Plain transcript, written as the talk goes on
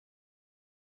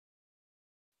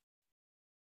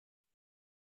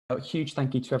A huge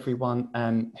thank you to everyone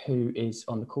who is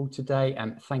on the call today.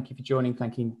 Thank you for joining.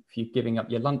 Thank you for giving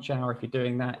up your lunch hour if you're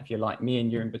doing that. If you're like me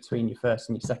and you're in between your first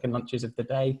and your second lunches of the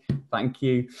day, thank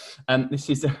you. This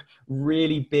is a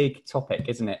really big topic,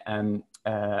 isn't it?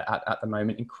 At the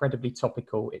moment, incredibly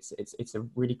topical. It's a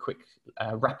really quick,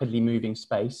 rapidly moving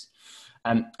space.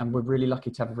 And we're really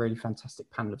lucky to have a really fantastic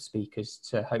panel of speakers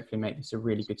to hopefully make this a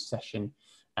really good session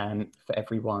for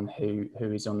everyone who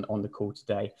is on the call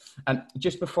today.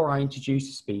 Just before I introduce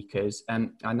the speakers,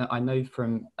 I know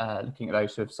from looking at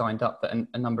those who have signed up that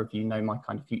a number of you know my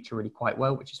kind of future really quite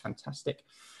well, which is fantastic.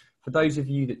 For those of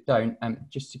you that don't,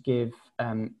 just to give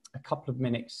a couple of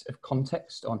minutes of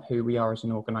context on who we are as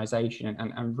an organisation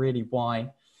and really why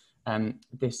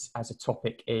this as a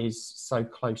topic is so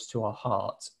close to our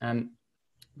heart.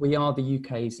 We are the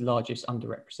UK's largest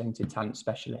underrepresented talent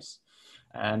specialists.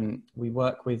 We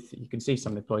work with, you can see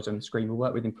some employees on the screen, we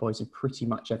work with employees in pretty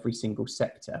much every single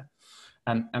sector.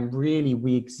 And really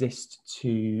we exist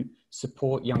to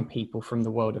support young people from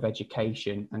the world of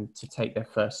education and to take their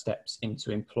first steps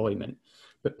into employment,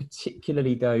 but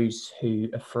particularly those who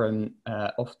are from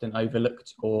often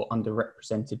overlooked or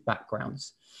underrepresented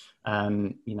backgrounds.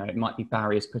 You know, it might be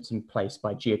barriers put in place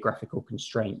by geographical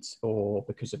constraints or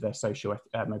because of their social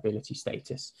mobility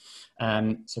status.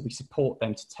 So we support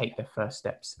them to take their first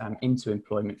steps into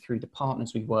employment through the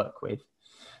partners we work with,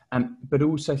 but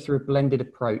also through a blended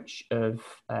approach of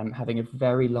having a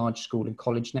very large school and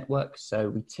college network. So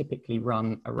we typically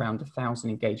run around 1,000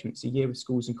 engagements a year with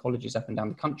schools and colleges up and down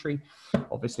the country.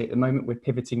 Obviously at the moment we're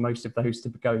pivoting most of those to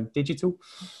going digital,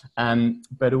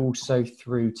 but also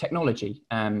through technology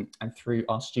and through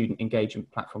our student engagement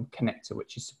platform Connector,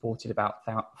 which has supported about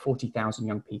 40,000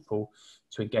 young people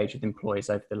to engage with employers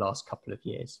over the last couple of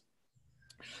years.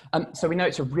 So we know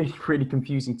it's a really, really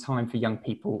confusing time for young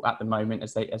people at the moment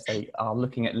as they are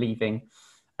looking at leaving,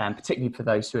 particularly for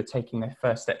those who are taking their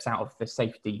first steps out of the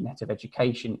safety net of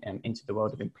education and into the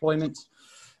world of employment.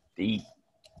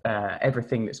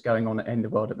 Everything that's going on in the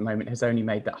world at the moment has only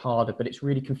made that harder, but it's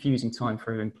really confusing time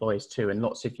for employers too. And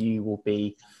lots of you will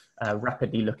be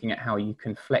rapidly looking at how you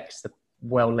can flex the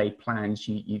well-laid plans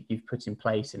you've put in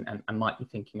place and might be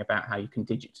thinking about how you can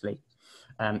digitally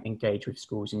engage with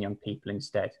schools and young people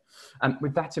instead.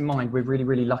 With that in mind, we're really,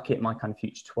 really lucky at My Kind of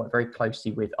Future to work very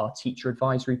closely with our teacher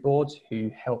advisory board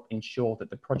who help ensure that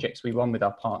the projects we run with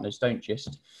our partners don't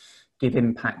just give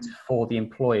impact for the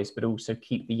employers, but also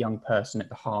keep the young person at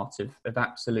the heart of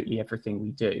absolutely everything we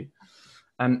do.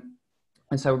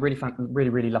 And so we're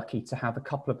really lucky to have a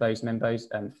couple of those members,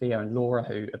 Theo and Laura,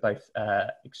 who are both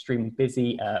extremely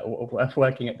busy or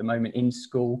working at the moment in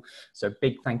school. So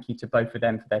big thank you to both of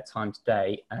them for their time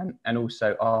today, and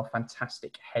also our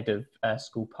fantastic head of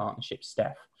school partnerships,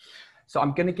 Steph. So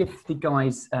I'm going to give the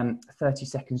guys 30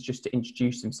 seconds just to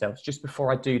introduce themselves. Just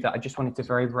before I do that, I just wanted to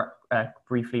very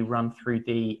briefly run through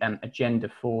the agenda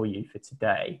for you for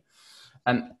today.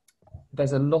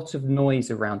 There's a lot of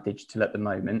noise around digital at the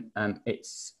moment.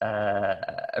 It's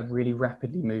a really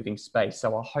rapidly moving space.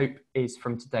 So our hope is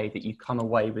from today that you come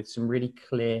away with some really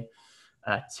clear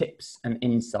tips and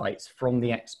insights from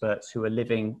the experts who are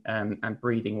living and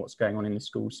breathing what's going on in the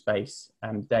school space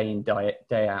day in,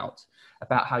 day out,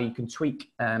 about how you can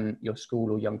tweak your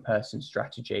school or young person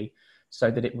strategy so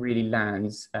that it really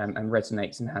lands and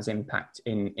resonates and has impact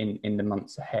in the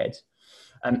months ahead.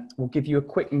 We'll give you a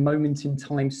quick moment in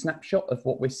time snapshot of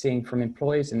what we're seeing from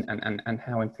employers and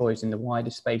how employers in the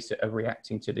wider space are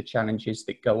reacting to the challenges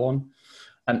that go on.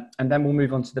 And then we'll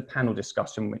move on to the panel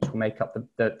discussion, which will make up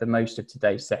the most of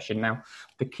today's session. Now,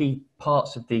 the key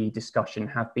parts of the discussion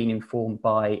have been informed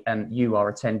by you,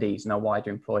 our attendees, and our wider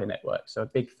employer network. So a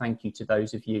big thank you to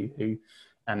those of you who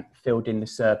filled in the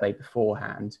survey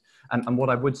beforehand. And what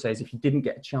I would say is if you didn't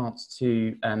get a chance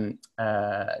to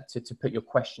put your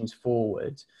questions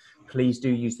forward, please do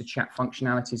use the chat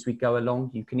functionality as we go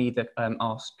along. You can either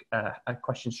ask a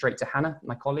question straight to Hannah,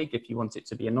 my colleague, if you want it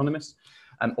to be anonymous,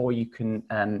 or you can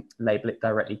label it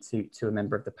directly to a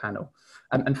member of the panel.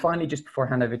 And finally, just before I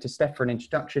hand over to Steph for an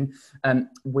introduction,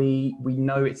 we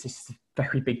know it's a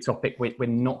very big topic. We're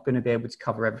not going to be able to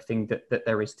cover everything that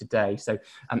there is today. So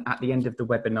at the end of the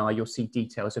webinar, you'll see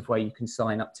details of where you can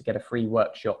sign up to get a free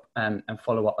workshop and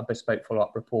follow up a bespoke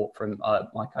follow-up report from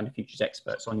My Kind of Future's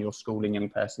experts on your school and young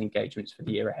person engagements for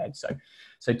the year ahead.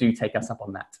 So do take us up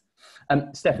on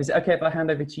that. Steph, is it okay if I hand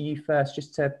over to you first,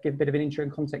 just to give a bit of an intro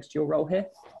and context to your role here?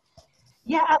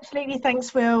 Yeah, absolutely.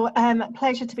 Thanks, Will.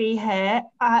 Pleasure to be here.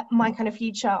 At my kind of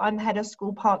future, I'm head of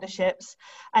school partnerships.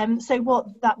 So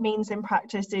what that means in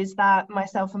practice is that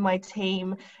myself and my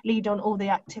team lead on all the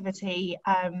activity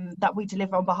that we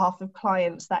deliver on behalf of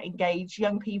clients that engage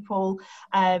young people,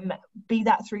 be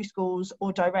that through schools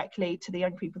or directly to the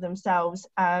young people themselves.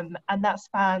 And that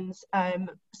spans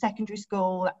secondary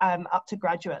school up to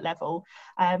graduate level.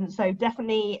 So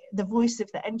definitely the voice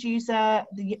of the end user,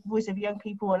 the voice of young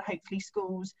people, and hopefully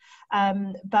schools,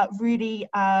 but really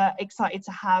excited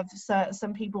to have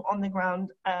some people on the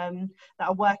ground that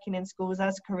are working in schools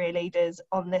as career leaders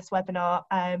on this webinar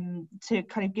to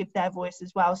kind of give their voice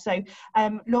as well. So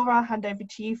Laura, I'll hand over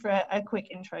to you for a quick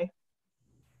intro.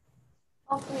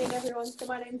 Afternoon everyone, so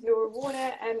my name is Laura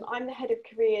Warner and I'm the Head of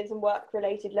Careers and Work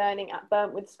Related Learning at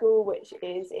Burntwood School, which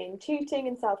is in Tooting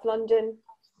in South London.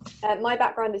 My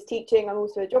background is teaching. I'm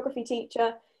also a geography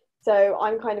teacher, so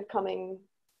I'm kind of coming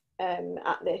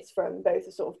at this from both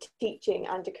a sort of teaching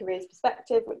and a careers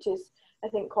perspective, which is, I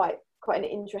think, quite an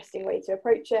interesting way to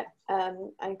approach it,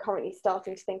 and currently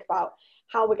starting to think about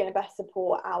how we're going to best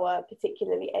support our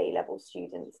particularly A-level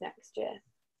students next year.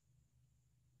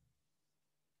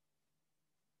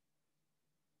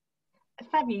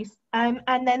 Fabulous.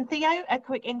 And then Theo, a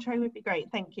quick intro would be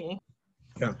great. Thank you.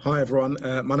 Yeah. Hi everyone,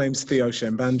 my name's Theo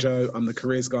Shenbanjo. I'm the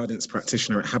Careers Guidance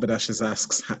Practitioner at Haberdashers'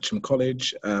 Aske's Hatcham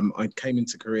College. I came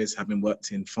into careers having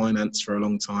worked in finance for a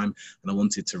long time and I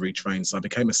wanted to retrain. So I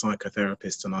became a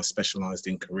psychotherapist and I specialised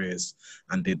in careers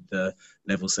and did the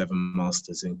Level 7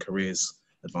 Masters in Careers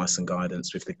Advice and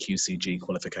Guidance with the QCG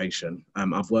qualification.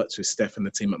 I've worked with Steph and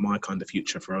the team at My Kind of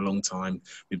Future for a long time.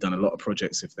 We've done a lot of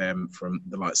projects with them, from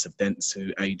the likes of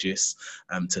Dentsu, Aegis,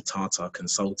 to Tata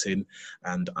Consulting.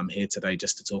 And I'm here today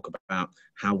just to talk about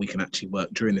how we can actually work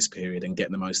during this period and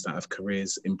get the most out of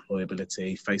careers,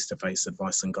 employability, face-to-face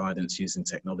advice and guidance using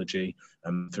technology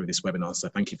through this webinar. So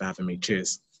thank you for having me.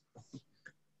 Cheers.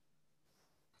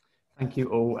 Thank you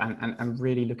all, and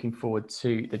really looking forward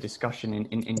to the discussion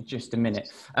in just a minute.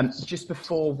 Just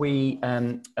before we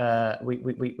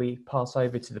pass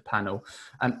over to the panel,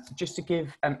 just to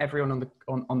give everyone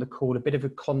on the call a bit of a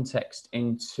context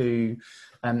into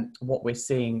what we're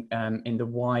seeing in the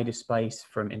wider space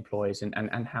from employers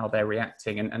and how they're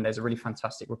reacting. And there's a really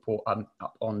fantastic report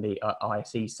up on the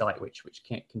ISE site which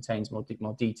contains more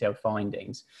detailed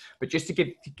findings. But just to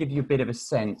give you a bit of a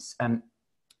sense.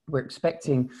 We're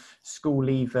expecting school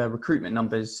leaver recruitment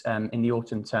numbers in the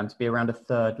autumn term to be around a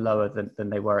third lower than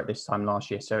they were at this time last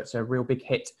year. So it's a real big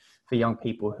hit for young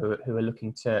people who are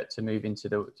looking to move into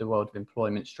the world of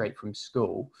employment straight from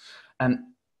school.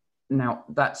 Now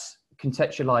that's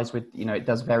contextualized with, it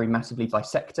does vary massively by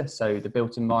sector. So the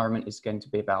built environment is going to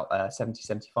be about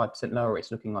 70–75% lower.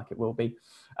 It's looking like it will be.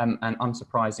 And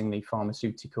unsurprisingly,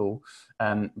 pharmaceutical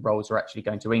roles are actually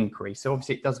going to increase. So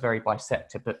obviously it does vary by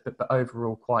sector, but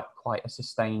overall quite a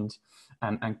sustained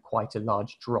and quite a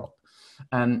large drop.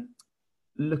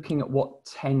 Looking at what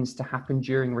tends to happen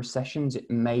during recessions, it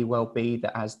may well be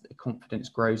that as the confidence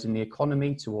grows in the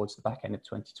economy towards the back end of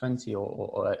 2020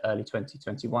 or early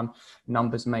 2021,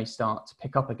 numbers may start to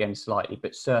pick up again slightly,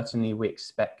 but certainly we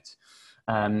expect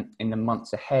in the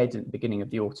months ahead at the beginning of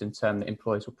the autumn term that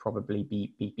employers will probably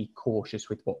be cautious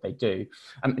with what they do.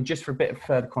 And just for a bit of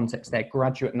further context there,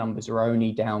 graduate numbers are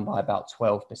only down by about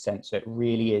 12%. So it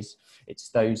really is, it's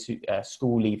those who,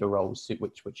 school leaver roles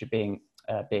which are being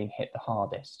hit the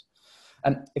hardest.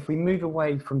 If we move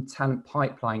away from talent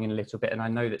pipelining in a little bit, and I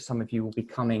know that some of you will be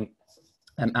coming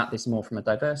at this more from a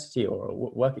diversity or a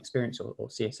work experience or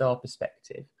CSR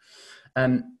perspective,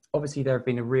 obviously there have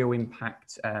been a real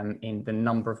impact in the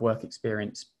number of work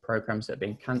experience programs that have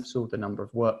been cancelled, the number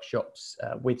of workshops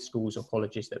with schools or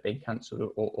colleges that have been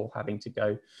cancelled or having to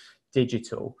go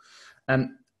digital.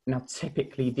 Now,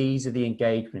 typically, these are the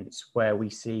engagements where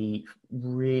we see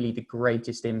really the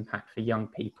greatest impact for young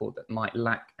people that might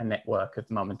lack a network of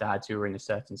mum and dads who are in a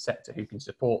certain sector who can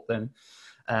support them,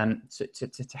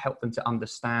 to help them to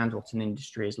understand what an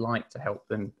industry is like, to help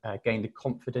them gain the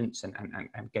confidence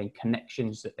and gain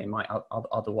connections that they might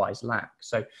otherwise lack.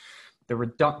 So the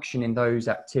reduction in those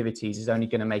activities is only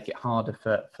going to make it harder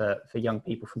for young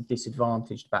people from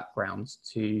disadvantaged backgrounds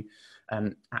to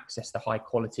access the high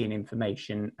quality and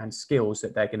information and skills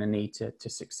that they're going to need to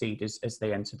succeed as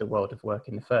they enter the world of work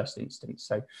in the first instance.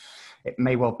 So it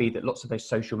may well be that lots of those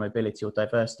social mobility or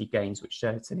diversity gains, which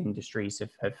certain industries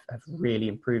have really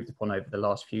improved upon over the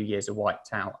last few years, are wiped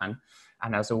out.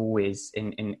 And as always,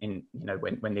 when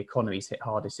the economy's hit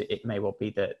hardest, it may well be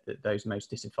that those most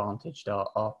disadvantaged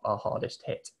are hardest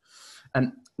hit.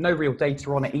 No real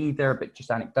data on it either, but just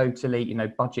anecdotally, you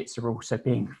know, budgets are also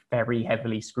being very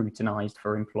heavily scrutinised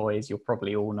for employers. You'll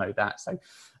probably all know that. So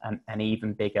an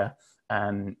even bigger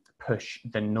push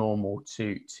than normal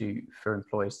for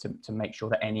employers to make sure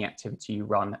that any activity you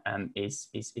run is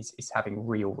having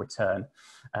real return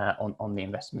on the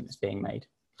investment that's being made.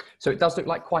 So it does look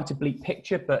like quite a bleak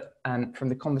picture, but from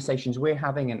the conversations we're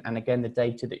having, and again, the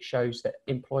data that shows that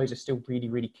employers are still really,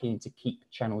 really keen to keep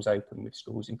channels open with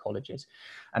schools and colleges.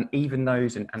 And even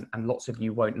those, and lots of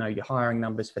you won't know your hiring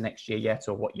numbers for next year yet,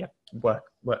 or what your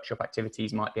workshop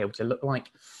activities might be able to look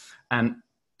like.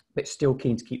 But still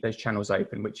keen to keep those channels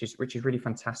open, which is really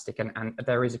fantastic. And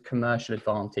there is a commercial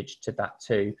advantage to that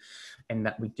too, in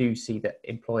that we do see that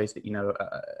employers that, you know,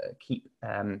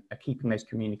 are keeping those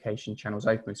communication channels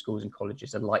open with schools and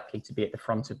colleges are likely to be at the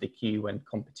front of the queue when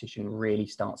competition really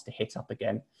starts to hit up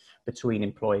again between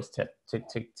employers to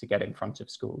get in front of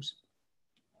schools.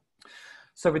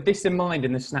 So with this in mind,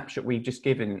 in the snapshot we've just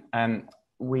given,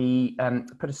 we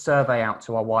put a survey out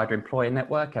to our wider employer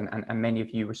network, and many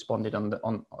of you responded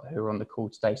who are on the call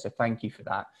today. So thank you for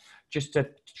that. Just to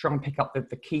try and pick up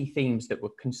the key themes that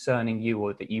were concerning you,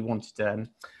 or that you wanted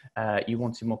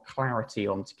more clarity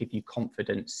on, to give you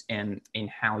confidence in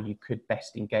how you could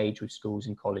best engage with schools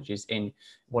and colleges in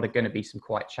what are going to be some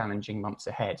quite challenging months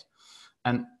ahead.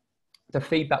 The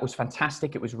feedback was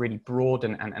fantastic. It was really broad,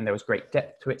 and there was great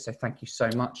depth to it. So thank you so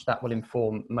much. That will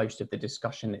inform most of the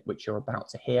discussion which you're about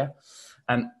to hear.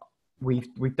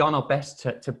 We've done our best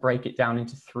to break it down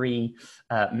into three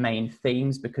main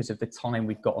themes because of the time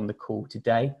we've got on the call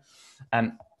today.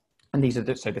 And these are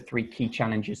the three key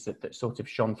challenges that sort of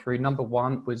shone through. Number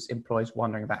one was employers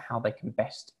wondering about how they can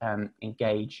best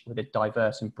engage with a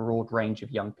diverse and broad range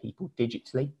of young people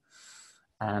digitally.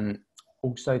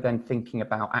 Also then thinking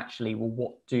about actually, well,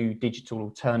 what do digital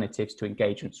alternatives to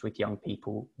engagements with young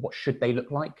people, what should they look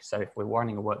like? So if we're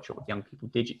running a workshop with young people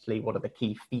digitally, what are the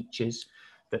key features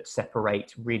that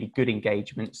separate really good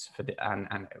engagements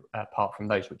and apart from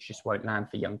those which just won't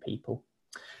land for young people?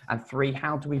 And three,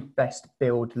 how do we best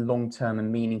build long-term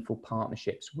and meaningful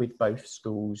partnerships with both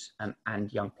schools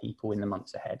and young people in the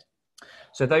months ahead?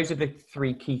 So those are the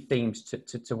three key themes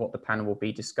to what the panel will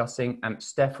be discussing.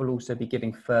 Steph will also be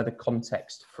giving further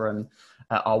context from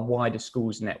our wider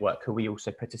schools network, who we also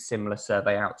put a similar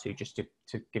survey out to, just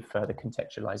to give further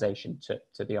contextualization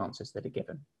to the answers that are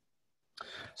given.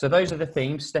 So those are the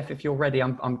themes. Steph, if you're ready,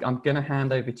 I'm going to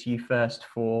hand over to you first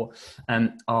for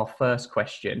our first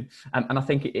question. And I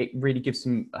think it really gives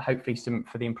hopefully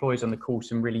for the employers on the call,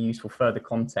 some really useful further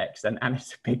context. And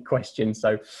it's a big question,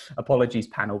 so apologies,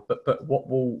 panel. But what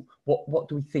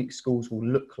do we think schools will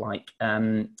look like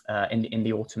in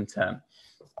the autumn term?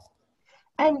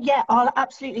 Yeah, I'll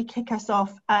absolutely kick us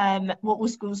off. What will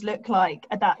schools look like?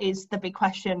 That is the big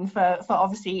question for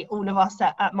obviously all of us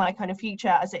at My Kind of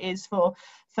Future, as it is for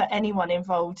anyone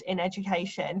involved in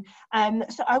education.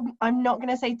 So I'm not going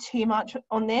to say too much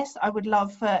on this. I would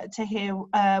love to hear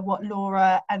what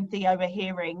Laura and Theo are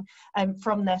hearing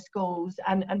from their schools,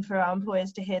 and for our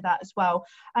employers to hear that as well.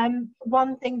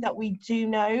 One thing that we do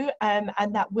know, and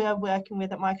that we're working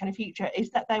with at My Kind of Future, is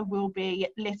that there will be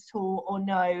little or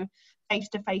no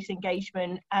face-to-face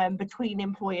engagement between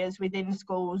employers within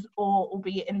schools, or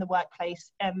albeit in the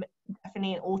workplace,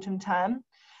 definitely in autumn term.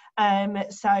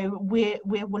 So we're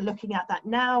looking at that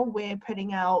now. We're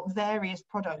putting out various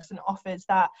products and offers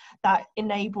that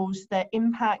enables the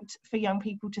impact for young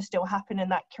people to still happen,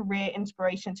 and that career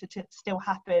inspiration to still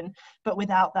happen, but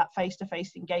without that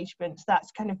face-to-face engagement. So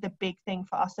that's kind of the big thing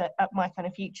for us at My Kind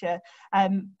of Future.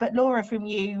 But Laura, from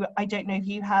you, I don't know if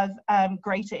you have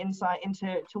greater insight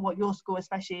into what your school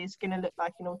especially is going to look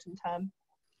like in autumn term.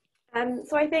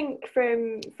 So I think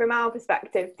from our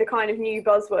perspective, the kind of new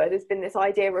buzzword has been this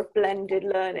idea of blended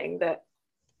learning, that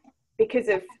because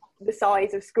of the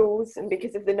size of schools and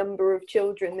because of the number of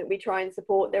children that we try and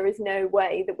support, there is no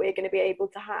way that we're going to be able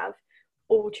to have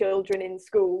all children in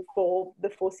school for the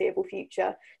foreseeable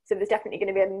future. So there's definitely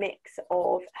going to be a mix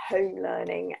of home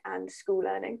learning and school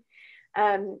learning.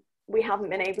 We haven't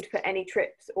been able to put any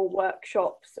trips or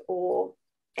workshops or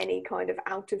any kind of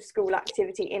out of school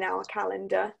activity in our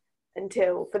calendar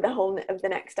until for the whole of the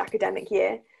next academic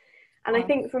year. And I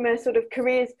think from a sort of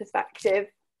careers perspective,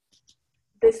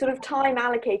 the sort of time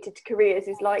allocated to careers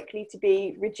is likely to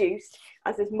be reduced,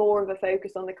 as there's more of a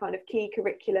focus on the kind of key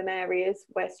curriculum areas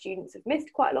where students have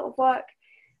missed quite a lot of work.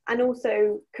 And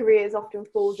also careers often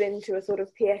falls into a sort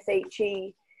of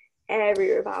PSHE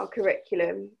area of our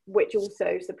curriculum, which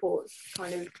also supports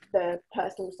kind of the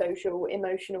personal, social,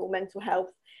 emotional, mental health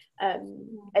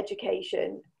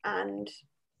education. And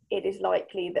it is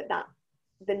likely that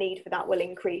the need for that will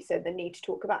increase, so the need to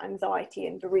talk about anxiety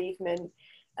and bereavement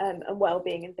and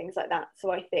well-being and things like that.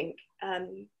 So I think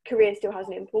career still has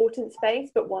an important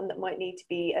space, but one that might need to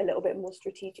be a little bit more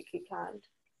strategically planned.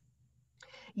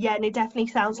 Yeah, and it definitely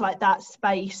sounds like that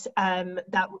space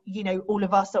that, you know, all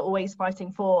of us are always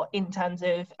fighting for in terms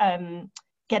of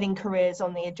getting careers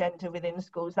on the agenda within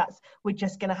schools. We're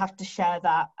just going to have to share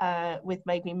that with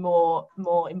maybe more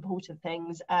important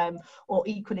things, or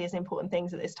equally as important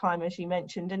things at this time, as you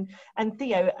mentioned. And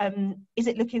Theo, is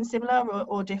it looking similar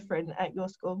or different at your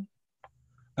school?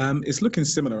 It's looking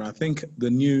similar. I think the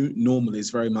new normal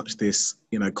is very much this,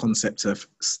 you know, concept of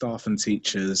staff and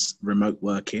teachers remote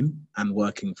working and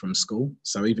working from school.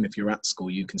 So even if you're at school,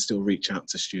 you can still reach out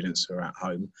to students who are at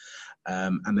home.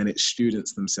 And then it's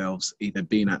students themselves either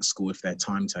being at school if they're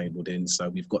timetabled in. So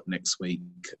we've got next week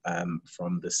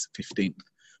from the 15th,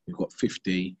 we've got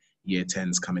 50 year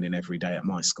 10s coming in every day at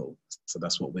my school. So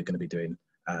that's what we're going to be doing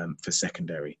for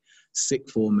secondary.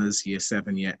 Sixth formers, year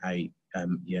 7, year 8,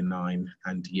 year 9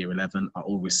 and year 11 are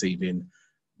all receiving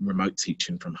remote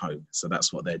teaching from home. So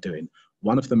that's what they're doing.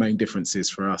 One of the main differences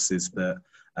for us is that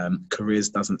careers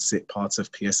doesn't sit part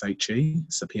of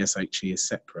PSHE. So PSHE is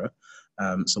separate.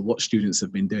 So what students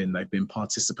have been doing, they've been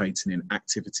participating in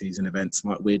activities and events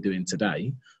like we're doing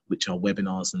today, which are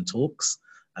webinars and talks.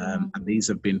 And these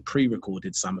have been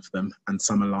pre-recorded, some of them, and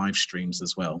some are live streams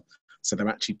as well. So they're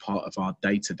actually part of our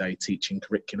day-to-day teaching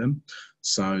curriculum.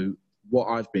 So what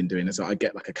I've been doing is I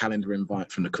get like a calendar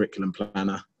invite from the curriculum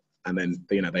planner, and then,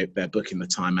 you know, they're booking the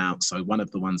time out. So one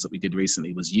of the ones that we did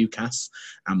recently was UCAS,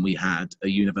 and we had a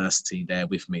university there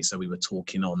with me. So we were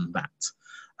talking on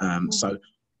that. So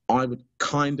I would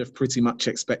kind of pretty much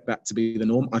expect that to be the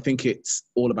norm. I think it's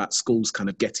all about schools kind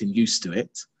of getting used to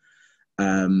it.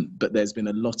 But there's been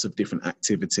a lot of different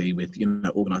activity with, you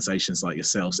know, organisations like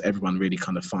yourselves, everyone really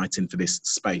kind of fighting for this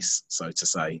space, so to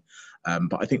say.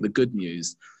 But I think the good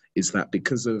news is that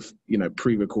because of, you know,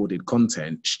 pre-recorded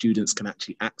content, students can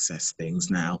actually access things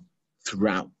now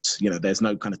throughout, you know, there's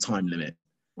no kind of time limit.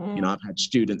 You know, I've had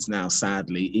students now,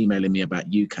 sadly, emailing me about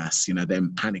UCAS, you know,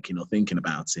 them panicking or thinking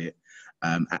about it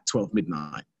at 12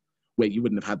 midnight, where you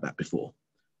wouldn't have had that before.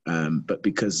 But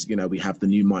because, you know, we have the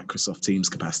new Microsoft Teams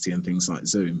capacity and things like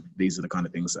Zoom, these are the kind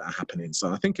of things that are happening.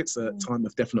 So I think it's a time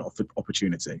of definite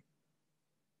opportunity.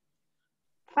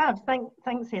 Fab,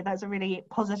 thanks here. That's a really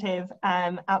positive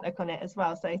outlook on it as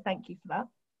well. So thank you for that.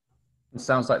 It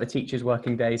sounds like the teacher's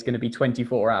working day is going to be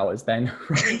 24 hours then.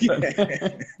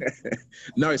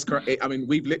 No, it's correct. I mean,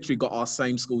 we've literally got our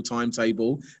same school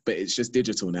timetable, but it's just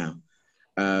digital now.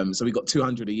 So we've got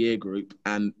 200 a year group,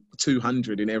 and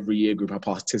 200 in every year group are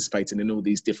participating in all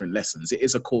these different lessons. It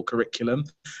is a core curriculum,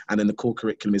 and then the core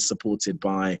curriculum is supported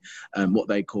by what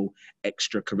they call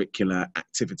extracurricular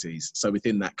activities. So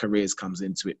within that, careers comes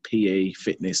into it, PE,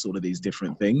 fitness, all of these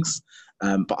different things.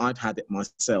 But I've had it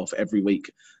myself every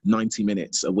week, 90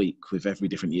 minutes a week with every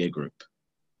different year group.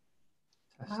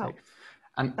 Wow.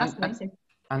 That's amazing.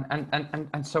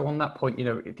 And so on that point, you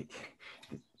know,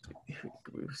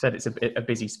 we've said it's a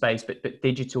busy space, but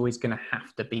digital is going to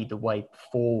have to be the way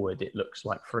forward, it looks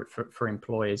like, for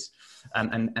employers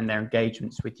and their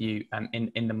engagements with you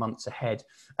in the months ahead.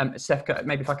 Seth,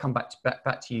 maybe if I come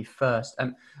back to you first.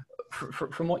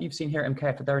 From what you've seen here at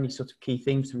MKF, are there any sort of key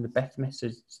themes from the best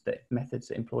methods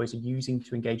that employers are using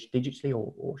to engage digitally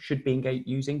or should be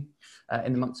using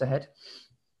in the months ahead?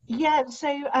 Yeah, so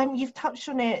you've touched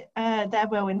on it there,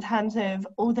 Will, in terms of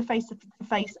all the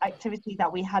face-to-face activity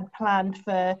that we had planned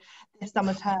for this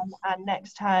summer term and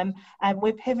next term, and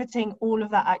we're pivoting all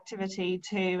of that activity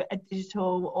to a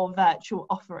digital or virtual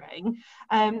offering.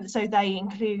 So they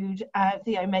include,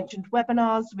 Theo mentioned,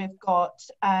 webinars. We've got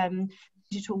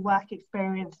digital work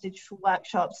experience, digital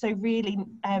workshops. So really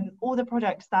all the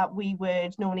products that we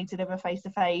would normally deliver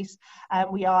face-to-face,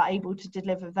 we are able to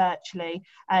deliver virtually.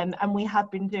 And we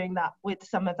have been doing that with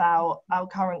some of our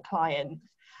current clients.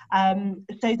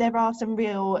 So there are some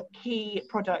real key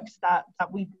products that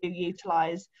we do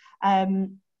utilise.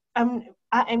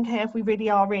 At MKF, we really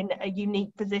are in a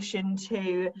unique position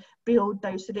to build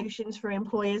those solutions for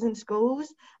employers and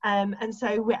schools. And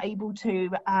so we're able to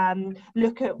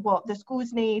look at what the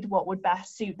schools need, what would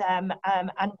best suit them,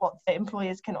 and what the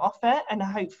employers can offer, and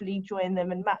hopefully join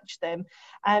them and match them.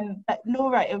 But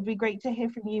Laura, it would be great to hear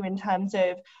from you in terms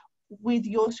of, with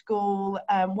your school,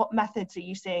 what methods are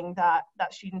you seeing that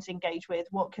students engage with?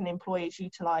 What can employers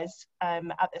utilise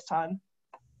at this time?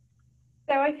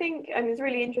 So I think it's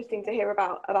really interesting to hear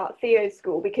about Theo's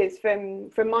school, because from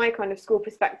my kind of school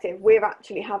perspective, we're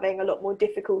actually having a lot more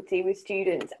difficulty with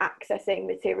students accessing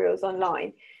materials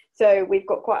online. So we've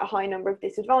got quite a high number of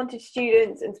disadvantaged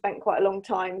students and spent quite a long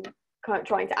time kind of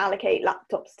trying to allocate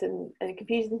laptops and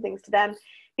computers and things to them.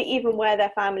 But even where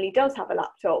their family does have a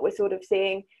laptop, we're sort of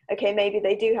seeing, okay, maybe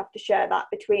they do have to share that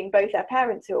between both their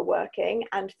parents who are working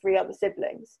and 3 other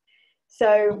siblings.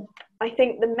 So I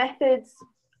think the methods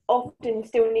often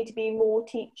still need to be more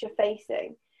teacher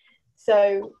facing.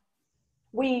 So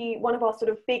one of our sort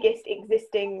of biggest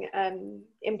existing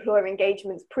employer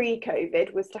engagements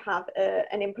pre-COVID was to have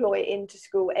an employer into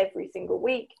school every single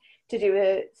week to do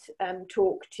a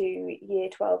talk to year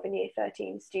 12 and year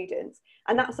 13 students.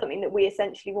 And that's something that we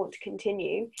essentially want to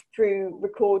continue through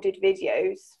recorded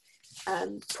videos,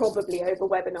 probably over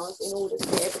webinars, in order to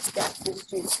be able to get all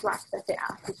students to access it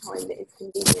at a time that is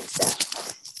convenient to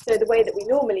them. So the way that we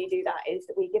normally do that is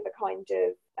that we give a kind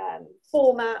of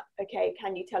format. Okay,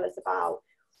 can you tell us about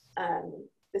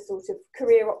the sort of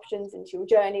career options into your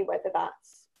journey, whether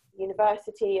that's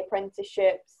university,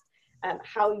 apprenticeships,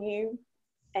 how you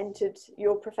entered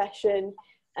your profession,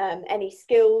 any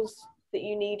skills that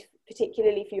you need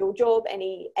particularly for your job,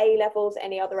 any A levels,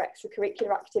 any other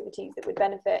extracurricular activities that would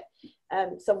benefit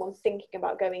someone thinking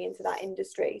about going into that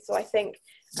industry. So I think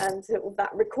sort of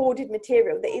that recorded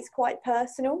material that is quite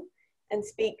personal and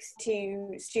speaks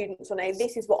to students on,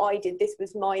 this is what I did, this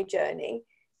was my journey,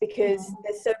 because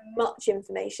there's so much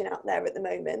information out there at the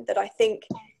moment that I think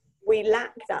we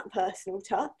lack that personal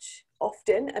touch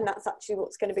often, and that's actually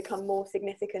what's going to become more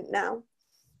significant now.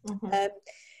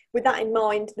 With that in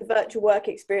mind, the virtual work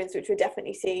experience, which we're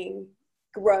definitely seeing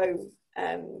grow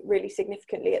really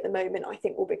significantly at the moment, I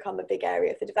think will become a big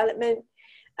area for development.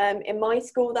 In my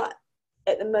school, that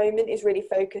at the moment is really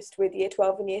focused with year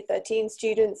 12 and year 13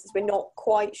 students, as we're not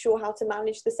quite sure how to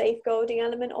manage the safeguarding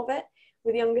element of it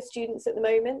with younger students at the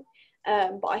moment.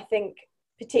 But I think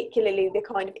particularly the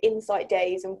kind of insight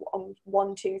days and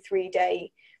 1, 2, 3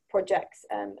 day projects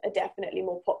are definitely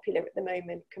more popular at the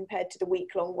moment compared to the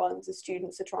week-long ones, as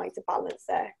students are trying to balance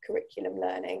their curriculum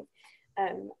learning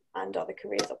and other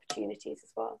careers opportunities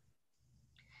as well.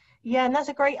 Yeah, and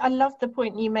I love the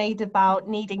point you made about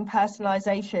needing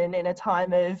personalisation in a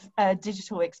time of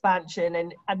digital expansion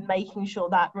and making sure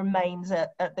that remains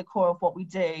at the core of what we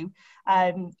do.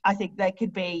 I think there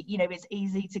could be, it's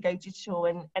easy to go digital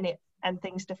and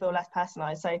things to feel less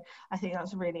personalised. So I think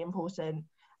that's really important.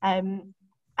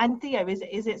 And Theo,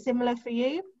 is it similar for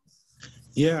you?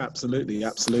 Yeah, absolutely.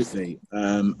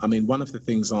 I mean, one of the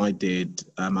things I did,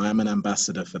 I am an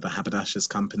ambassador for the Haberdashers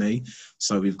Company.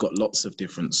 So we've got lots of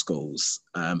different schools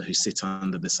who sit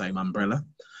under the same umbrella.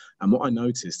 And what I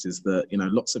noticed is that,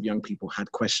 lots of young people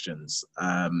had questions.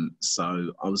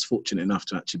 So I was fortunate enough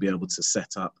to actually be able to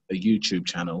set up a YouTube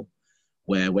channel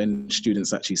where when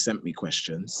students actually sent me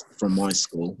questions from my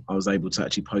school, I was able to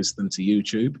actually post them to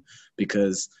YouTube,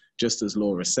 because just as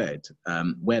Laura said,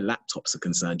 where laptops are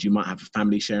concerned, you might have a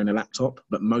family sharing a laptop,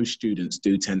 but most students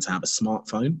do tend to have a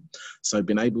smartphone. So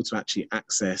being able to actually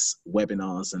access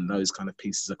webinars and those kind of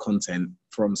pieces of content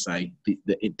from, say,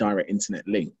 the direct internet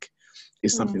link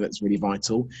is something that's really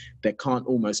vital. There can't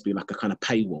almost be like a kind of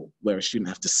paywall where a student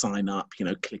have to sign up,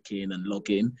 click in and log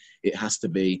in. It has to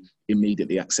be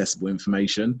immediately accessible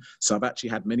information. So I've actually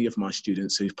had many of my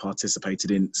students who've participated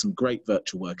in some great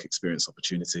virtual work experience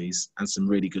opportunities and some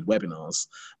really good webinars.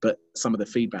 But some of the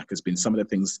feedback has been some of the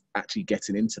things actually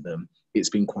getting into them, it's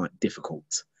been quite difficult.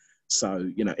 So,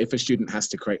 if a student has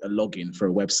to create a login for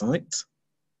a website,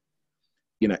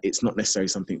 it's not necessarily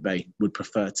something they would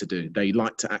prefer to do. They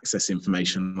like to access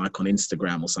information like on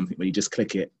Instagram or something where you just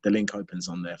click it, the link opens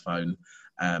on their phone,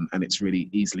 and it's really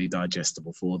easily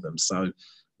digestible for them. So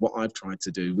what I've tried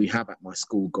to do, we have at my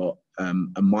school got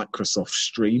a Microsoft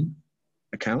Stream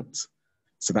account.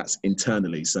 So that's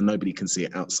internally, so nobody can see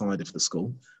it outside of the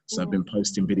school. So I've been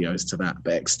posting videos to that.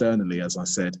 But externally, as I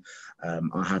said,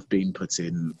 I have been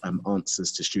putting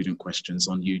answers to student questions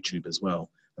on YouTube as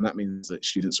well. And that means that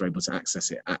students are able to access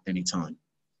it at any time.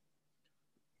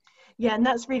 Yeah, and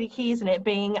that's really key, isn't it?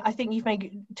 I think you've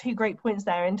made 2 great points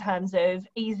there in terms of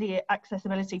easy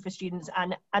accessibility for students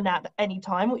and at any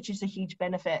time, which is a huge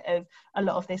benefit of a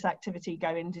lot of this activity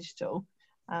going digital.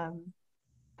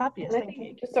 Fabulous, thank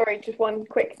you. Just one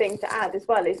quick thing to add as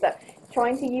well is that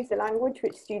trying to use the language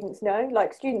which students know,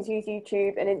 like students use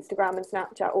YouTube and Instagram and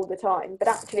Snapchat all the time, but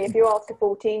actually if you ask a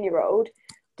 14-year-old,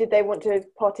 did they want to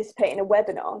participate in a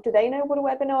webinar? Do they know what a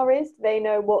webinar is? Do they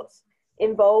know what's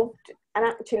involved? And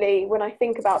actually, when I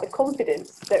think about the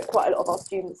confidence that quite a lot of our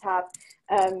students have,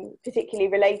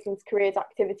 particularly relating to careers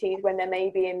activities when they're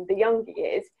maybe in the younger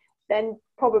years, then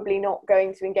probably not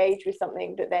going to engage with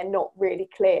something that they're not really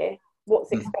clear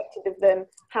what's expected of them,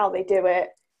 how they do it,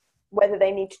 whether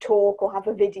they need to talk or have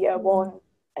a video on,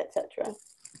 etc.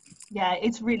 Yeah,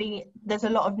 it's really, there's a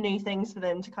lot of new things for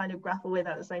them to kind of grapple with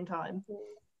at the same time.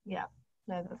 Yeah,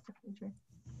 no, that's definitely true.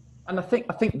 And I think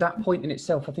that point in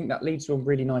itself, I think that leads on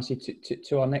really nicely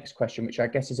to our next question, which I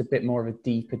guess is a bit more of a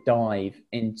deeper dive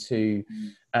into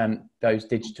those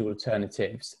digital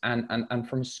alternatives. And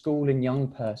from a school and young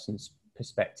person's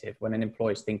perspective, when an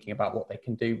employer is thinking about what they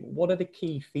can do, what are the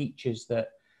key features that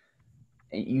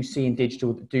you see in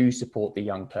digital that do support the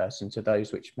young person to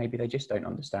those which maybe they just don't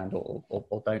understand or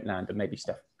don't land? And maybe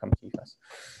Steph, come to you first.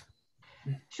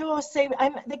 Sure. So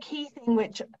the key thing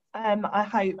which I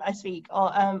hope I speak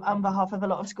on behalf of a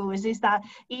lot of schools is that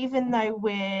even though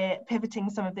we're pivoting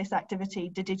some of this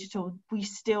activity to digital, we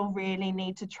still really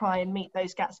need to try and meet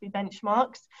those Gatsby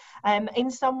benchmarks. In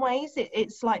some ways,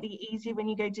 it's slightly easier when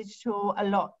you go digital. A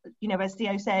lot, you know, as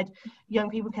Theo said, young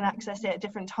people can access it at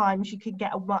different times. You can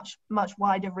get a much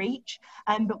wider reach,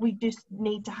 but we just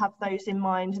need to have those in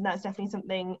mind, and that's definitely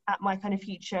something at my kind of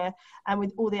future. And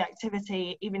with all the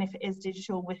activity, even if it is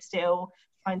digital, we're still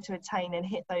trying to attain and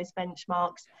hit those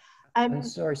benchmarks. And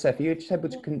sorry, Seth, are you just able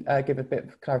to give a bit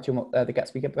of clarity on what the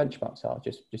Gatsby benchmarks are,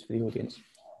 just for the audience?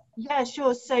 Yeah,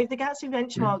 sure. So the Gatsby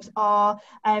benchmarks are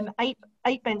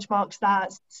eight benchmarks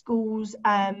that schools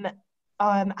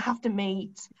have to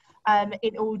meet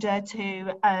in order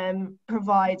to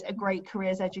provide a great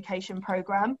careers education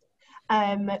programme.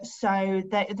 So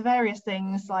the various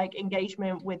things like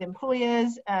engagement with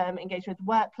employers, engagement with the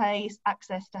workplace,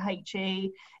 access to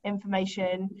HE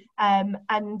information,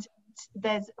 and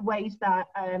there's ways that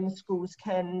schools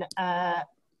can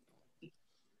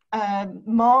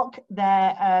mark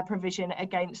their provision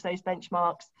against those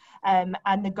benchmarks,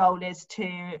 and the goal is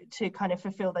to kind of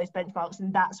fulfill those benchmarks,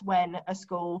 and that's when a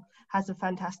school has a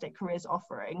fantastic careers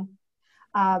offering.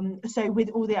 So with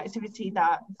all the activity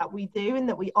that we do and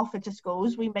that we offer to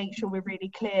schools, we make sure we're really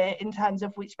clear in terms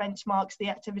of which benchmarks the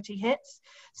activity hits.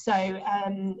 So,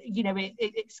 you know,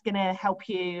 it's going to help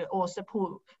you or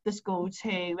support the school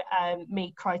to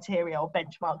meet criteria or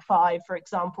benchmark 5, for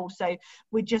example. So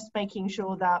we're just making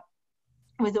sure that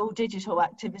with all digital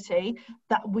activity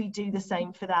that we do the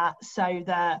same for that, so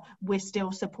that we're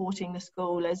still supporting the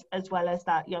school as well as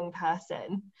that young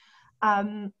person.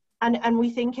 And we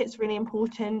think it's really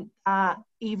important that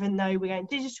even though we're going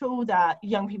digital, that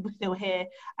young people still hear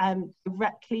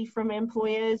directly from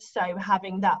employers. So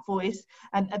having that voice,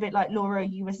 a bit like Laura,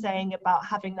 you were saying about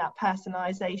having that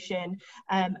personalisation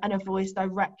and a voice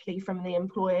directly from the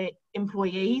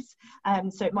employees.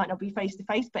 So it might not be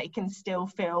face-to-face, but it can still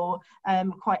feel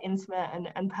quite intimate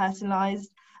and personalised.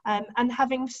 And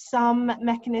having some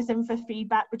mechanism for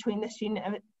feedback between the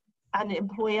student and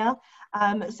employer,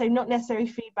 so not necessarily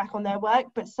feedback on their work,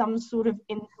 but some sort of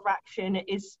interaction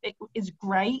is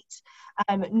great.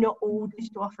 Not all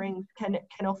digital offerings can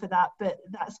offer that, but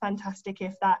that's fantastic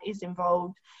if that is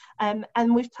involved.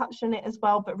 And we've touched on it as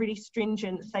well, but really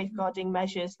stringent safeguarding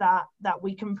measures that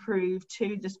we can prove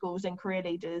to the schools and career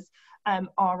leaders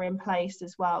are in place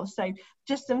as well. So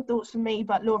just some thoughts from me,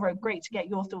 but Laura, great to get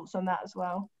your thoughts on that as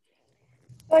well.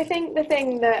 I think the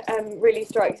thing that really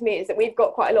strikes me is that we've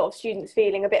got quite a lot of students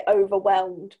feeling a bit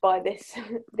overwhelmed by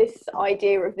this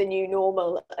idea of the new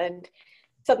normal, and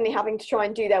suddenly having to try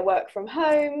and do their work from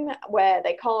home where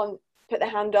they can't put their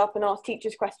hand up and ask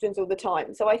teachers questions all the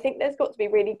time. So I think there's got to be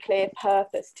really clear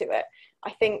purpose to it.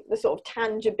 I think the sort of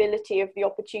tangibility of the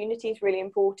opportunity is really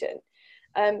important.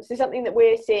 So something that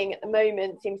we're seeing at the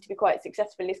moment seems to be quite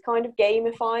successful is kind of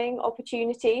gamifying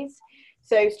opportunities.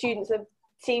 So students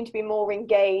seem to be more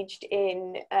engaged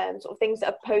in sort of things that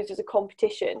are posed as a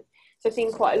competition. So I've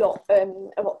seen quite a lot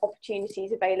of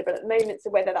opportunities available at the moment.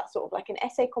 So whether that's sort of like an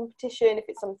essay competition, if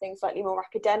it's something slightly more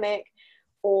academic,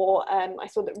 or I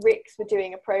saw that RICS were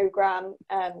doing a programme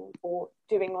or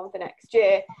doing one for next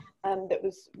year that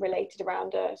was related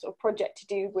around a sort of project to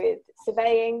do with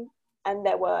surveying. And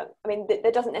there were, I mean,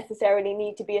 there doesn't necessarily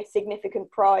need to be a significant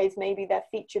prize. Maybe they're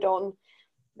featured on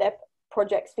their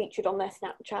projects featured on their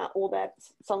Snapchat or their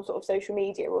some sort of social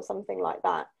media or something like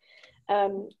that,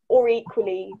 or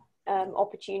equally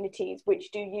opportunities which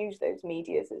do use those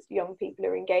medias as young people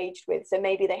are engaged with. So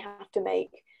maybe they have to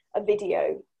make a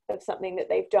video of something that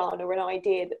they've done or an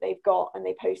idea that they've got, and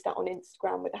they post that on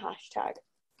Instagram with a hashtag.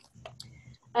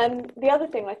 The other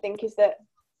thing I think is that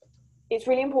it's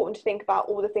really important to think about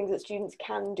all the things that students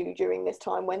can do during this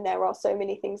time when there are so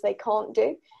many things they can't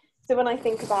do. So when I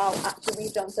think about, actually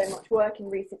we've done so much work in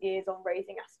recent years on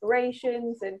raising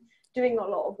aspirations and doing a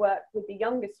lot of work with the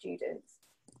younger students,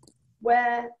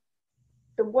 where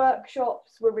the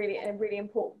workshops were really a really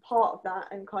important part of that,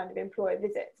 and kind of employer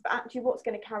visits. But actually what's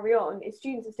going to carry on is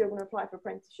students are still going to apply for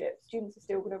apprenticeships, students are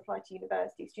still going to apply to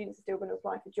university, students are still going to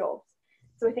apply for jobs.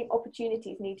 So I think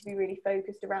opportunities need to be really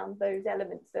focused around those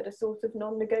elements that are sort of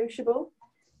non-negotiable.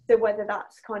 So whether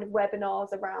that's kind of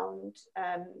webinars around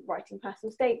writing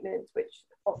personal statements, which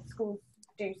schools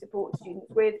do support students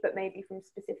with, but maybe from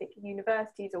specific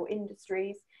universities or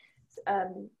industries,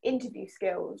 interview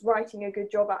skills, writing a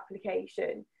good job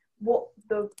application, what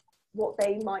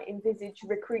they might envisage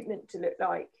recruitment to look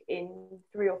like in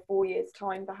 3 or 4 years'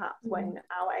 time, perhaps, when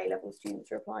our A-level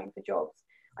students are applying for jobs.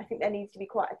 I think there needs to be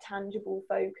quite a tangible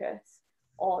focus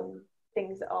on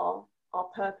things that are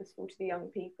purposeful to the young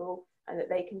people and that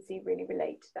they can see really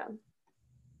relate to them.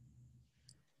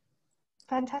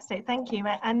 Fantastic, thank you.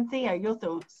 And Theo, your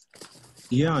thoughts?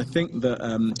 Yeah, I think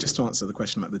that just to answer the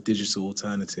question about the digital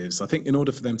alternatives, I think in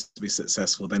order for them to be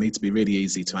successful, they need to be really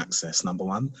easy to access, number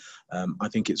one. I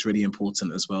think it's really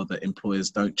important as well that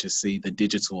employers don't just see the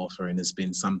digital offering as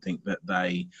being something that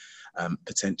they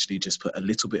potentially just put a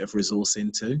little bit of resource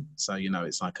into. So, you know,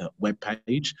 it's like a web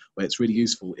page where it's really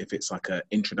useful if it's like an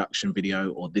introduction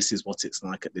video, or this is what it's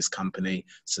like at this company.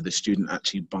 So the student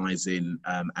actually buys in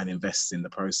and invests in the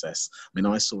process. I mean,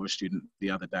 I saw a student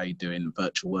the other day doing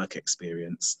virtual work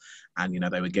experience, and, you know,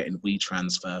 they were getting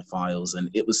WeTransfer files, and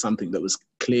it was something that was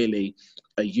clearly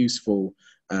a useful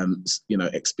you know,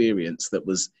 experience that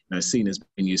was, you know, seen as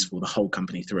being useful the whole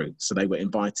company through. So they were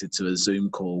invited to a Zoom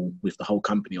call with the whole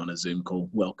company on a Zoom call,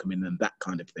 welcoming them, that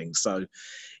kind of thing. So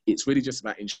it's really just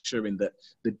about ensuring that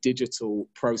the digital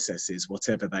processes,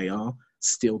 whatever they are,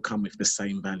 still come with the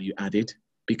same value added.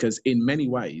 Because in many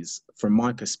ways, from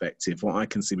my perspective, what I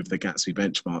can see with the Gatsby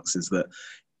benchmarks is that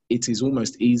it is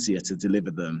almost easier to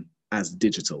deliver them as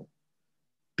digital,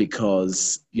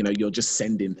 because, you know, you're just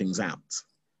sending things out.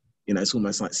 You know, it's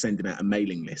almost like sending out a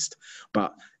mailing list.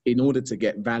 But in order to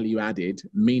get value added,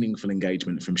 meaningful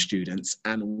engagement from students,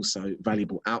 and also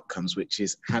valuable outcomes, which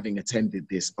is having attended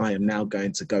this, I am now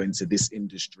going to go into this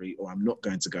industry, or I'm not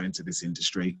going to go into this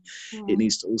industry. It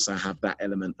needs to also have that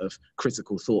element of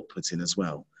critical thought put in as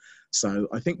well. So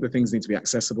I think the things need to be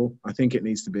accessible. I think it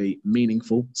needs to be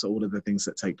meaningful. So all of the things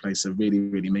that take place are really,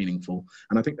 really meaningful.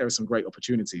 And I think there are some great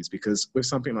opportunities, because with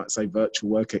something like, say, virtual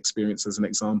work experience as an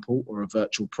example, or a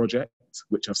virtual project,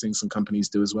 which I've seen some companies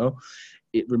do as well,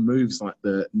 it removes like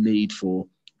the need for,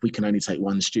 we can only take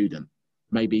one student.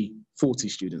 Maybe 40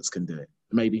 students can do it,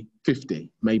 maybe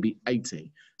 50, maybe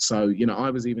 80. So, you know, I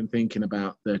was even thinking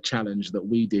about the challenge that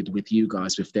we did with you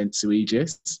guys with Dentsu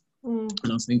Aegis. And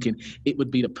I was thinking it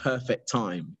would be the perfect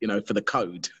time, you know, for the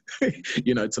code,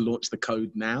 you know, to launch the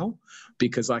code now,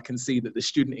 because I can see that the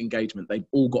student engagement, they've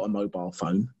all got a mobile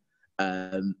phone,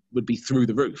 would be through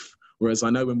the roof. Whereas I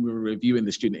know when we were reviewing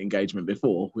the student engagement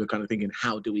before, we were kind of thinking,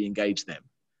 how do we engage them?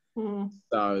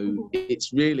 So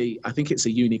it's really, I think it's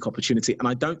a unique opportunity, and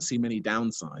I don't see many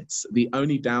downsides. The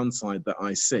only downside that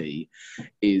I see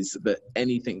is that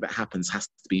anything that happens has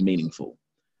to be meaningful.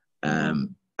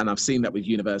 And I've seen that with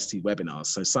university webinars.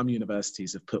 So some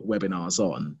universities have put webinars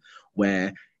on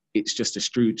where it's just a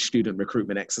student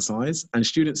recruitment exercise, and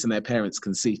students and their parents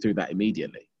can see through that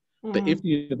immediately. But if the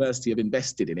university have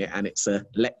invested in it, and it's a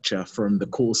lecture from the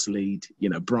course lead, you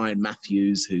know, Brian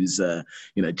Matthews, who's a,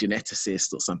 you know,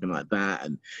 geneticist or something like that,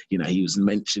 and, you know, he was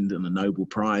mentioned on a Nobel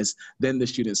Prize, then the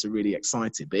students are really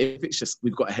excited. But if it's just,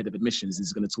 we've got a head of admissions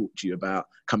who's going to talk to you about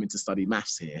coming to study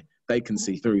maths here, they can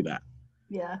see through that.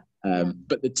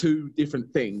 But the two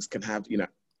different things can have, you know,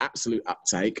 absolute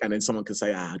uptake, and then someone can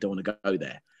say, I don't want to go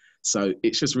there. So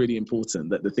it's just really important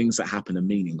that the things that happen are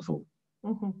meaningful.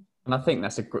 And I think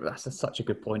that's such a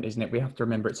good point, isn't it? We have to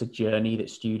remember it's a journey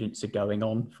that students are going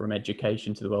on from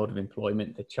education to the world of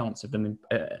employment. The chance of them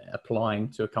applying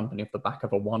to a company off the back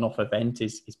of a one-off event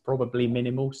is probably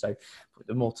minimal. So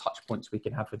the more touch points we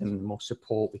can have with them, the more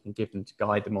support we can give them to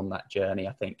guide them on that journey,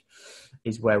 I think,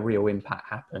 is where real impact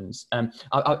happens.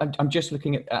 I'm just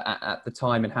looking at the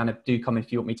time, and Hannah, do come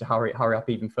if you want me to hurry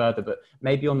up even further. But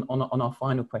maybe on our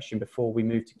final question before we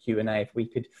move to Q&A, if we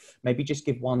could maybe just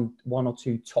give one or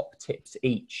two top tips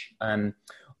each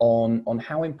on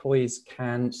how employers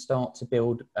can start to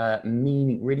build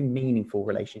really meaningful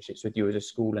relationships with you as a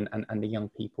school and the young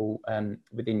people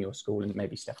within your school. And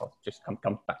maybe Steph, I'll just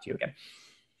come back to you again.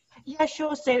 Yeah,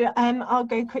 sure. So I'll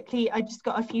go quickly. I just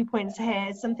got a few points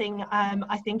here. Something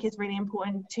I think is really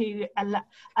important to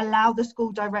allow the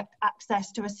school direct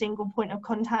access to a single point of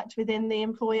contact within the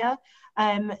employer,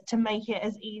 to make it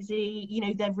as easy. You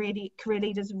know, career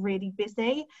leaders are really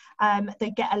busy.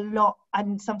 They get a lot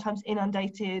and sometimes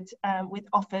inundated with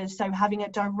offers. So having a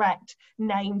direct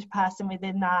named person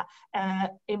within that,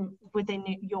 within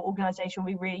your organisation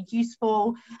will be really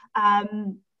useful.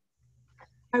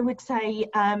 I would say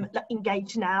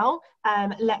engage now.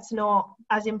 Let's not,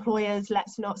 as employers,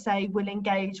 let's not say we'll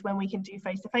engage when we can do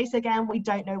face-to-face again. We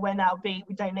don't know when that'll be.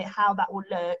 We don't know how that will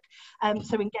look.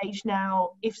 So engage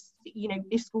now. If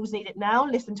schools need it now,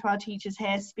 listen to our teachers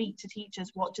here, speak to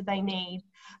teachers. What do they need,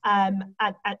 and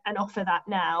offer that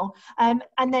now.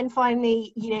 And then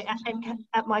finally,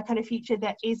 at my kind of future,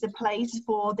 there is a place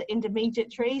for the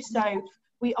intermediary. So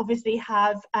we obviously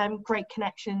have great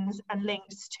connections and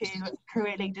links to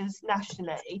career leaders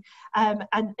nationally, and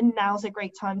now's a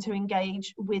great time to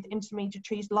engage with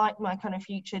intermediaries like My Kind of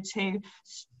Future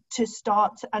to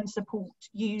start and support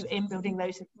you in building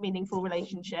those meaningful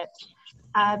relationships.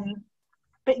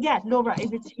 But yeah, Laura,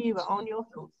 over to you on your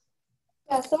thoughts.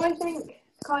 Yeah, so I think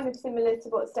kind of similar to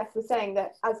what Steph was saying,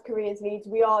 that as careers leads,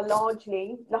 we are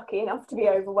largely lucky enough to be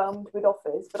overwhelmed with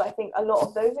offers, but I think a lot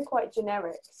of those are quite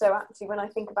generic. So actually, when I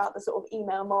think about the sort of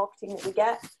email marketing that we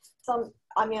get,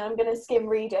 I'm going to skim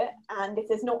read it, and if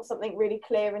there's not something really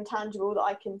clear and tangible that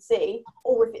I can see,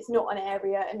 or if it's not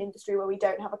an industry where we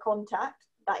don't have a contact,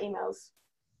 that email's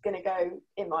going to go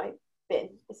in my bin,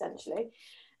 essentially.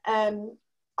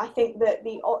 I think that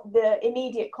the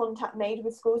immediate contact made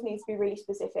with schools needs to be really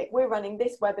specific. We're running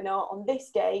this webinar on this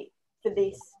date for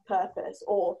this purpose,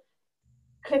 or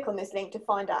click on this link to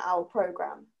find out our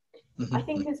programme. Mm-hmm. I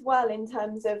think as well, in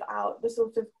terms of the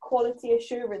sort of quality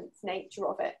assurance nature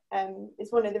of it,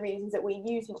 is one of the reasons that we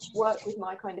work with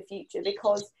My Kind of Future,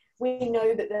 because we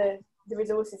know that the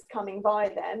resources coming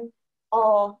via them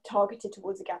are targeted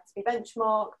towards a Gatsby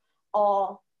benchmark,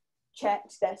 are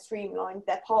checked, they're streamlined,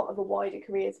 they're part of a wider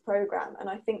careers programme. And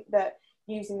I think that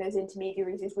using those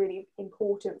intermediaries is really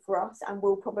important for us, and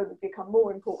will probably become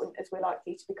more important as we're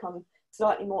likely to become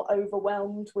slightly more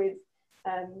overwhelmed with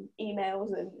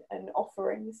emails and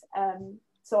offerings.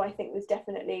 So I think there's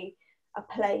definitely a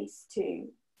place to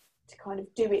kind of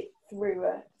do it through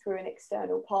an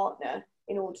external partner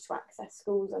in order to access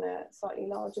schools on a slightly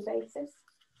larger basis.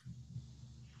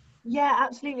 Yeah,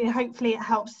 absolutely. Hopefully it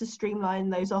helps to streamline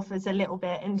those offers a little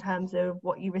bit in terms of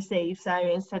what you receive. So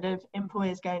instead of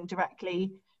employers going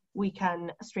directly, we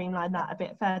can streamline that a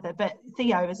bit further. But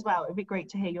Theo as well, it'd be great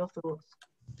to hear your thoughts.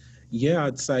 Yeah,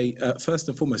 I'd say first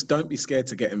and foremost, don't be scared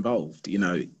to get involved.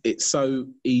 It's so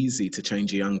easy to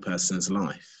change a young person's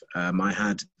life. I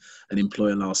had an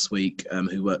employer last week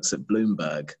who works at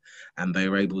Bloomberg, and they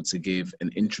were able to give an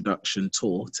introduction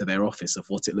tour to their office of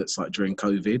what it looks like during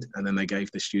COVID. And then they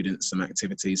gave the students some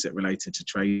activities that related to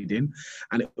trading.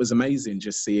 And it was amazing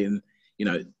just seeing,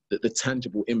 the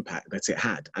tangible impact that it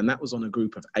had. And that was on a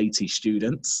group of 80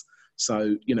 students.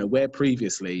 So, where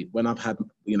previously, when I've had,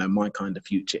 My Kind of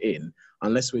Future in,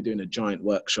 unless we're doing a giant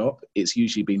workshop, it's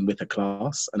usually been with a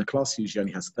class, and a class usually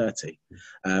only has 30.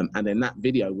 And then that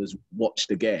video was watched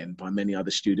again by many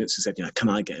other students who said, can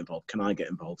I get involved? Can I get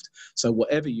involved? So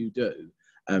whatever you do,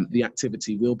 the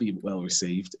activity will be well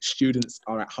received. Students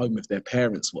are at home with their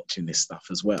parents watching this stuff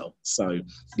as well. So,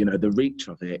 the reach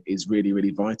of it is really,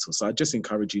 really vital. So I just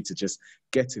encourage you to just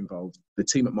get involved. The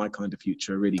team at My Kind of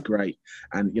Future are really great.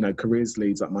 And, careers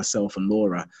leads like myself and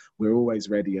Laura, we're always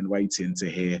ready and waiting to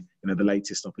hear, the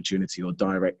latest opportunity or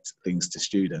direct things to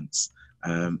students.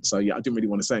 So yeah, I didn't really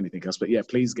want to say anything else, but yeah,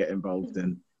 please get involved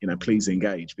and, please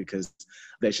engage, because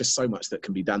there's just so much that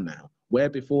can be done now. Where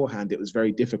beforehand it was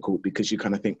very difficult because you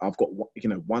kind of think I've got,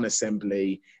 one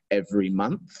assembly every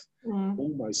month.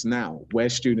 Almost now, where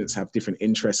students have different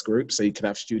interest groups, so you could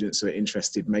have students who are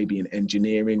interested maybe in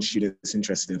engineering, students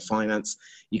interested in finance,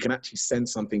 you can actually send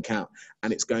something out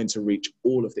and it's going to reach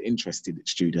all of the interested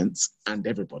students and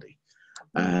everybody.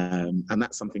 And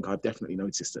that's something I've definitely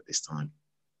noticed at this time.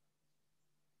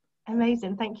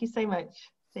 Amazing. Thank you so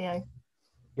much, Theo.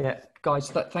 Yeah,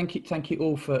 guys, thank you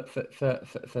all for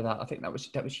that. I think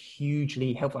that was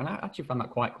hugely helpful, and I actually found that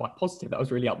quite positive. That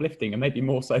was really uplifting, and maybe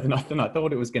more so than I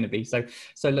thought it was going to be. So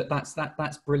look,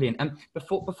 that's brilliant. And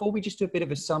before we just do a bit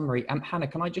of a summary, Hannah,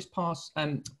 can I just pass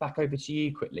back over to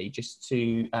you quickly, just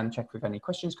to check if any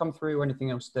questions come through or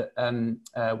anything else that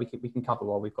we can cover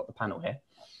while we've got the panel here.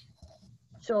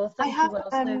 Sure. Thank you,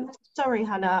 Will. Sorry,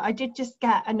 Hannah, I did just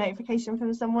get a notification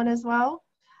from someone as well.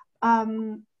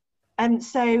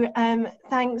 Thanks,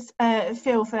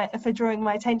 Phil, for drawing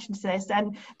my attention to this.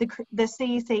 And the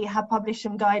CEC have published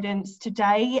some guidance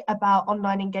today about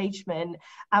online engagement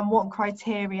and what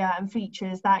criteria and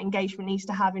features that engagement needs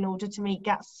to have in order to meet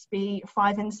Gatsby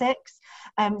 5 and 6.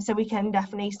 So we can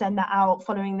definitely send that out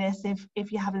following this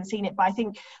if you haven't seen it. But I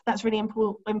think that's really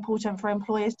important for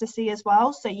employers to see as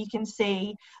well, so you can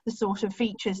see the sort of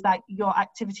features that your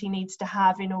activity needs to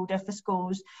have in order for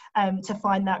schools to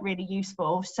find that really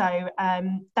useful. So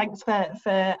thanks for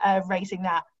raising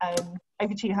that.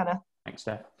 Over to you, Hannah. Thanks,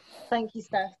 Steph. Thank you,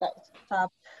 Steph. That was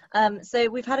fab. So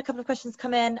we've had a couple of questions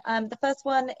come in. The first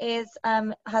one is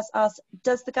has asked,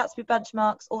 does the Gatsby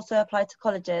benchmarks also apply to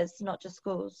colleges, not just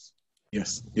schools?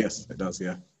 Yes, it does,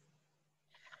 yeah.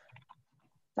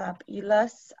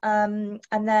 Fabulous. And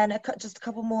then just a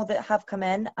couple more that have come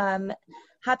in.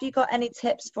 Have you got any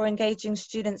tips for engaging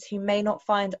students who may not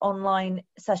find online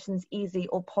sessions easy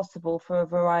or possible for a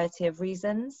variety of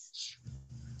reasons?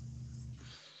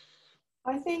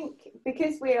 I think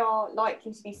because we are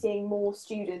likely to be seeing more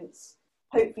students,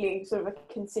 hopefully sort of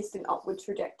a consistent upward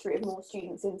trajectory of more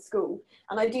students in school,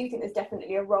 and I do think there's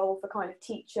definitely a role for kind of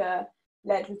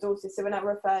teacher-led resources. So when I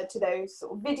referred to those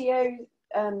sort of videos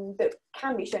that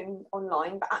can be shown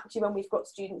online, but actually when we've got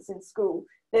students in school,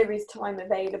 there is time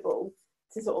available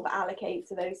to sort of allocate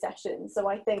to those sessions. So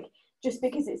I think just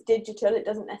because it's digital, it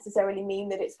doesn't necessarily mean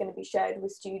that it's going to be shared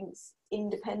with students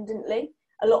independently.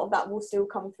 A lot of that will still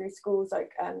come through schools,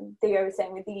 like Theo was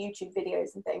saying with the YouTube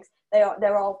videos and things.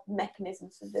 There are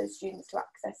mechanisms for those students to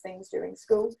access things during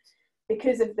school.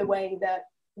 Because of the way that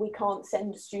we can't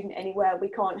send a student anywhere, we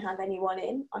can't have anyone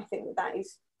in, I think that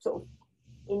is sort of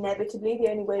inevitably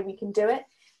the only way we can do it.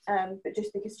 But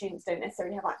just because students don't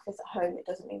necessarily have access at home, it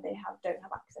doesn't mean they don't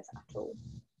have access at all.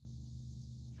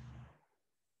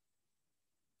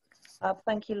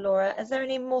 Thank you, Laura. Is there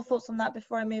any more thoughts on that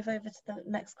before I move over to the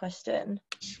next question?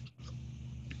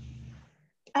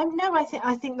 No,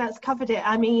 I think that's covered it.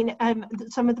 I mean,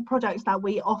 some of the products that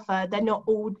we offer, they're not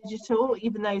all digital,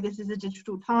 even though this is a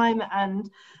digital time and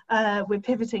we're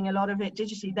pivoting a lot of it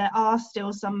digitally. There are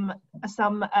still some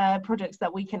products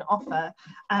that we can offer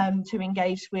to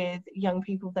engage with young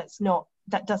people.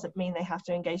 That doesn't mean they have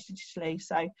to engage digitally.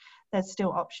 So there's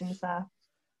still options there.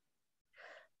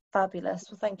 Fabulous.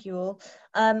 Well, thank you all.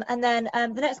 And then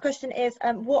the next question is,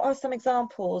 what are some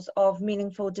examples of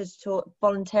meaningful digital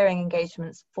volunteering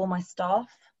engagements for my staff?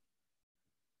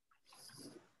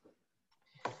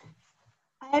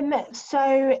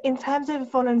 So in terms of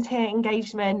volunteer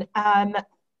engagement,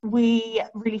 we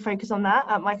really focus on that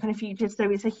at My Kind of Future.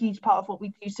 So it's a huge part of what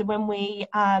we do. So when we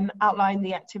outline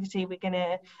the activity we're going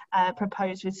to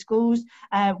propose with schools,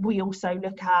 we also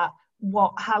look at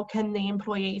how can the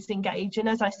employees engage, and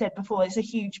as I said before, it's a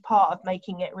huge part of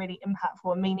making it really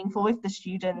impactful and meaningful if the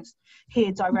students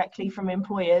hear directly from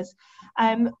employers.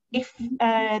 If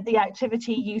the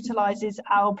activity utilises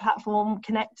our platform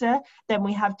connector, then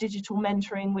we have digital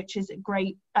mentoring, which is a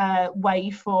great way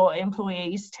for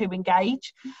employees to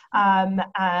engage and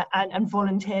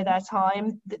volunteer their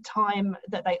time. The time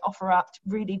that they offer up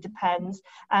really depends,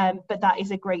 but that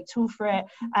is a great tool for it.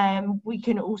 We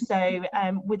can also,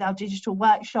 with our digital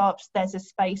workshops, there's a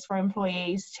space for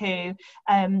employees to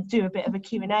do a bit of a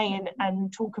Q&A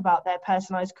and talk about their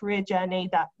personalised career journey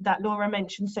that Laura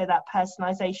mentioned, so that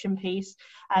personalisation piece,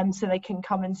 so they can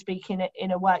come and speak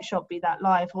in a workshop, be that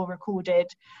live or recorded.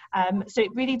 So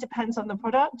it really depends on the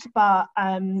product, but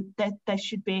there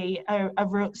should be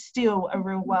still a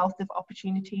real wealth of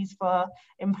opportunities for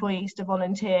employees to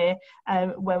volunteer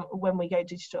when we go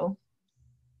digital.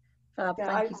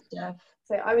 Thank you, Steph.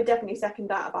 So I would definitely second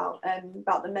that about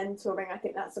the mentoring. I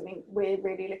think that's something we're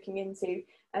really looking into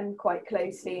quite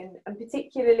closely, and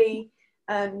particularly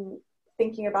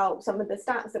thinking about some of the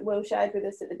stats that Will shared with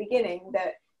us at the beginning,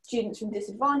 that students from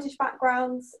disadvantaged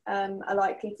backgrounds are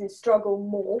likely to struggle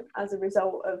more as a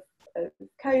result of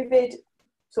COVID,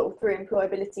 sort of through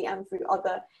employability and through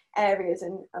other areas,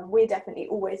 and we're definitely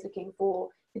always looking for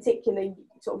particularly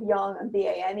sort of young and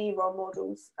BAME role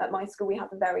models. At my school we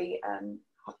have a very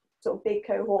sort of big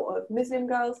cohort of Muslim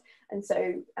girls, and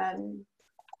so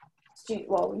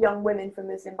young women from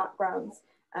Muslim backgrounds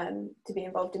to be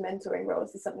involved in mentoring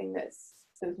roles is something that's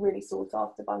really sought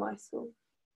after by my school.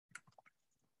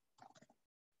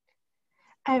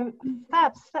 Thank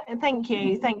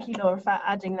you, Laura, for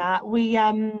adding that. We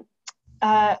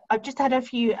I've just had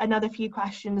another few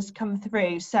questions come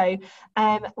through. So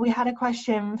we had a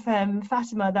question from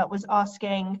Fatima that was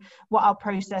asking what our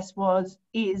process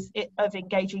of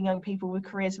engaging young people with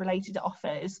careers related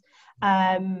offers.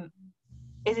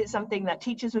 Is it something that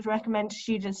teachers would recommend to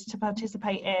students to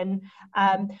participate in?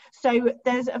 So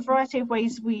there's a variety of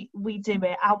ways we do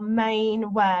it. Our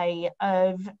main way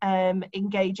of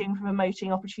engaging and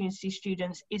promoting opportunity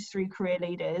students is through career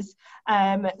leaders.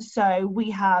 So we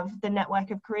have the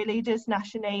network of career leaders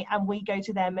nationally, and we go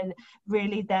to them, and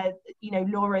really they're,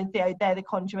 Laura and Theo, they're the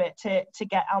conduit to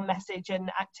get our message and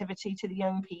activity to the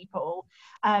young people.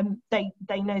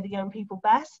 They know the young people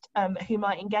best who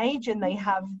might engage, and they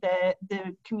have the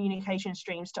communication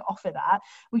streams to offer that.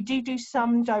 We do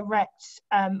some direct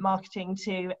marketing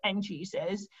to end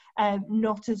users,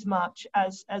 not as much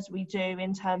as we do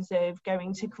in terms of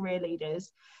going to career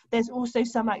leaders. There's also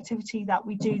some activity that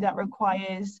we do that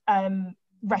requires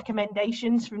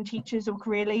recommendations from teachers or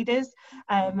career leaders.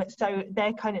 So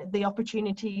they're kind of the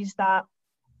opportunities that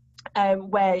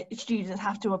where students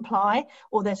have to apply,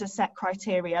 or there's a set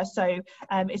criteria. So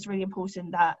it's really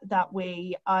important that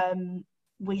we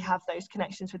have those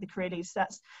connections with the career leaders. So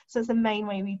that's the main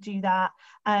way we do that.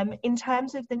 In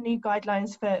terms of the new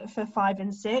guidelines for 5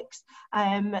 and 6,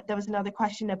 there was another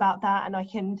question about that, and I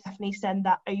can definitely send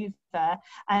that over.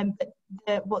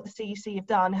 But what the CEC have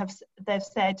done, they've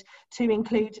said to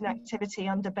include an activity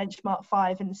under benchmark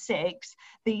 5 and 6,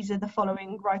 these are the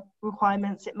following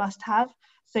requirements it must have.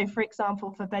 So, for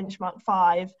example, for benchmark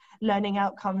 5, learning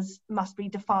outcomes must be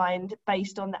defined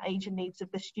based on the age and needs of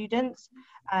the students.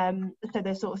 So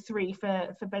there's sort of 3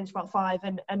 for benchmark 5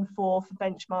 and 4 for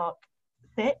benchmark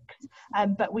 6.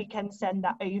 But we can send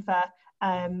that over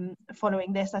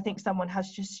following this. I think someone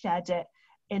has just shared it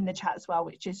in the chat as well,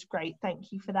 which is great.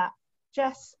 Thank you for that,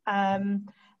 Jess. And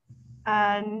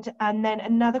then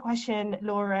another question,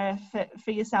 Laura,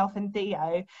 for yourself and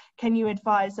Theo. Can you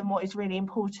advise on what is really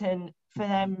important for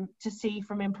them to see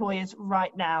from employers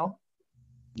right now?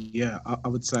 Yeah, I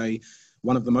would say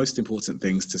one of the most important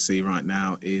things to see right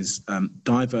now is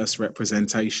diverse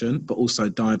representation, but also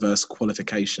diverse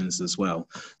qualifications as well.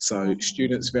 So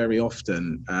students very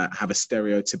often have a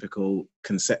stereotypical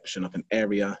conception of an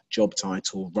area, job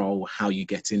title, role, how you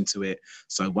get into it.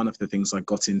 So one of the things I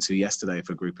got into yesterday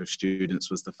for a group of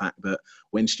students was the fact that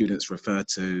when students refer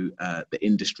to the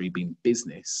industry being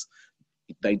business,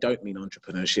 they don't mean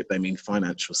entrepreneurship, they mean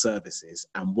financial services.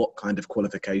 And what kind of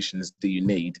qualifications do you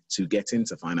need to get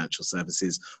into financial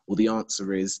services? Well, the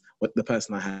answer is, what the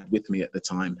person I had with me at the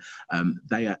time,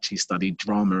 they actually studied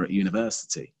drama at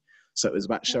university. So it was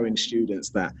about showing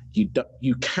students that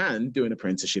you can do an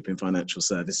apprenticeship in financial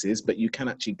services, but you can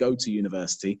actually go to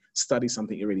university, study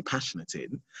something you're really passionate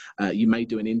in. You may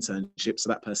do an internship. So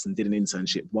that person did an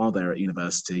internship while they're at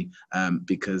university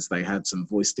because they had some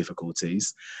voice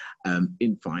difficulties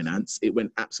in finance. It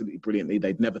went absolutely brilliantly.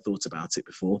 They'd never thought about it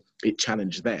before. It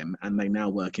challenged them, and they now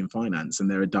work in finance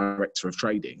and they're a director of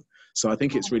trading. So I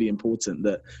think it's really important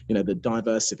that, you know, the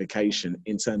diversification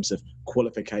in terms of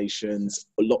qualifications,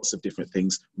 lots of different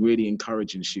things, really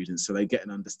encouraging students so they get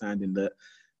an understanding that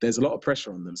there's a lot of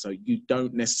pressure on them. So you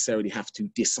don't necessarily have to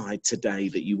decide today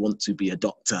that you want to be a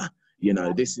doctor. You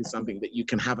know, this is something that you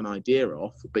can have an idea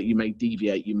of, but you may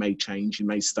deviate, you may change, you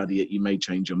may study it, you may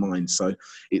change your mind. So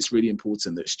it's really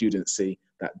important that students see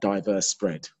that diverse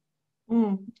spread.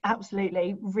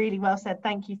 Absolutely. Really well said.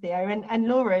 Thank you, Theo. And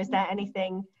Laura, is there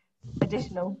anything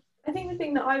additional? I think the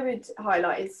thing that I would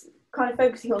highlight is kind of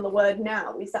focusing on the word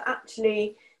now, is that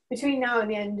actually between now and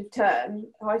the end of term,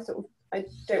 I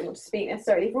don't want to speak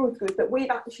necessarily for all schools, but we've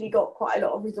actually got quite a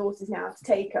lot of resources now to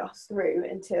take us through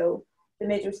until the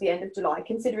middle to the end of July,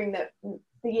 considering that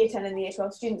the year 10 and the year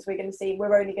 12 students we're going to see,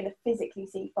 we're only going to physically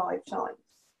see 5 times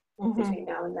between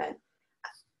now and then.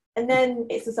 And then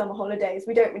it's the summer holidays.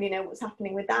 We don't really know what's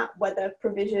happening with that, whether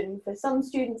provision for some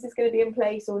students is going to be in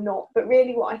place or not. But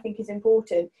really what I think is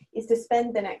important is to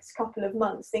spend the next couple of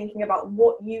months thinking about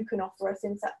what you can offer us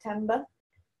in September.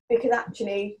 Because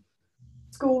actually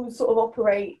schools sort of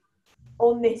operate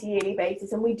on this yearly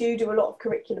basis, and we do a lot of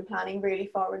curriculum planning really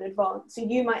far in advance. So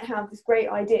you might have this great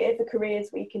idea for Careers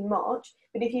Week in March,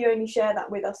 but if you only share that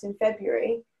with us in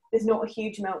February, there's not a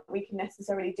huge amount we can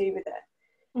necessarily do with it.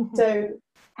 So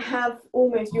have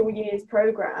almost your year's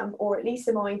programme, or at least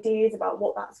some ideas about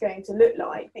what that's going to look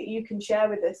like, that you can share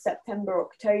with us September,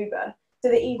 October, so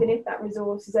that even if that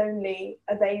resource is only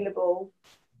available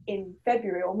in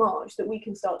February or March, that we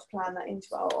can start to plan that into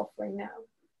our offering now.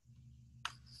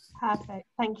 Perfect.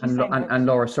 Thank you so much. And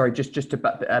Laura, sorry, just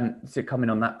to come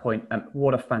in on that point,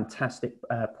 what a fantastic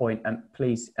point.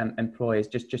 Please, employers,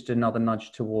 just another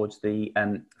nudge towards the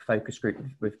focus group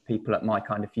with people at My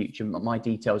Kind of Future. My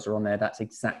details are on there. That's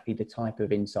exactly the type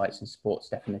of insights and support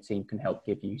Steph and the team can help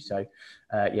give you. So,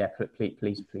 yeah,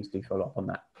 please do follow up on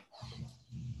that.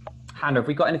 Hannah, have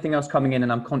we got anything else coming in?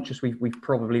 And I'm conscious we've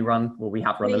probably run, well, we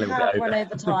have run a little bit over. We have run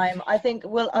over time. I think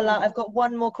we'll allow, I've got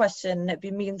one more question. It'd be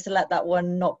mean to let that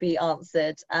one not be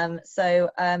answered.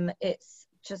 It's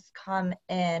just come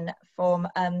in from,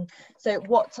 so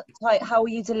how are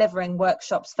you delivering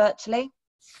workshops virtually?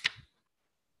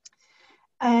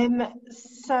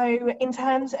 So in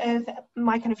terms of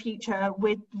my kind of future,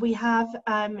 we have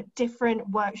different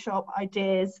workshop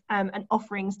ideas and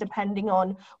offerings depending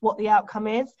on what the outcome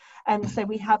is. So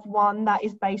we have one that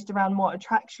is based around more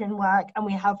attraction work, and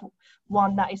we have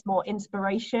one that is more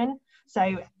inspiration. So,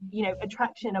 you know,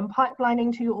 attraction and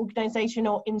pipelining to your organisation,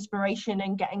 or inspiration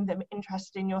and getting them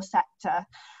interested in your sector.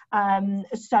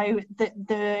 So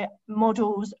the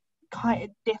models kind of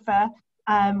differ.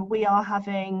 We are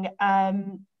having,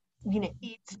 you know,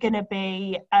 it's going to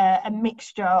be a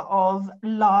mixture of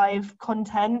live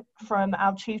content from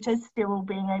our tutors still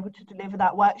being able to deliver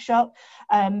that workshop,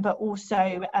 but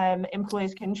also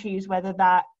employers can choose whether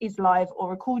that is live or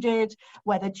recorded,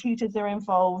 whether tutors are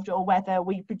involved, or whether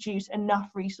we produce enough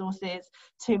resources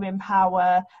to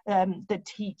empower the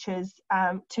teachers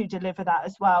to deliver that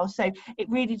as well. So it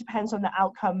really depends on the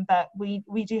outcome, but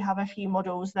we do have a few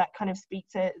models that kind of speak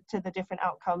to the different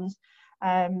outcomes.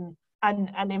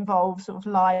 And involve sort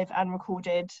of live and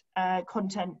recorded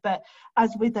content. But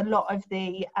as with a lot of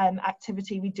the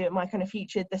activity we do at My Kind of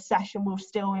Future, the session will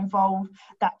still involve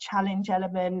that challenge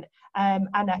element and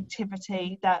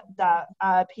activity that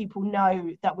people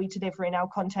know that we deliver in our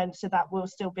content, so that will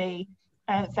still be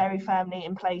very firmly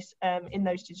in place in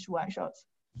those digital workshops.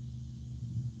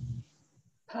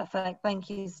 Perfect, thank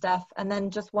you, Steph. And then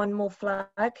just one more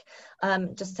flag,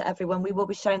 just to everyone, we will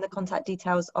be sharing the contact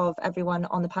details of everyone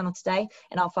on the panel today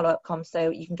in our follow-up comms, so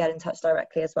you can get in touch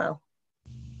directly as well.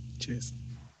 Cheers.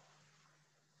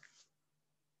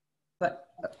 But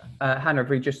Hannah, if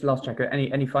we just last check,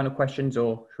 any final questions,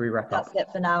 or should we wrap up? That's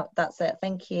it for now, that's it,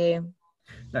 thank you.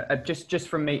 No, just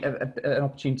from me, an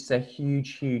opportunity to say a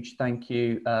huge thank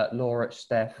you, Laura,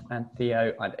 Steph and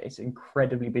Theo. It's an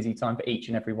incredibly busy time for each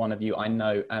and every one of you, I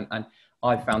know, and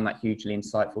I found that hugely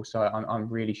insightful, so I'm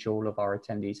really sure all of our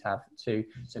attendees have too.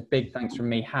 So big thanks from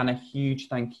me. Hannah, huge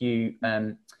thank you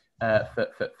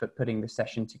for putting the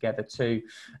session together too.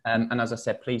 And as I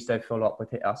said, please do follow up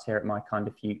with us here at My Kind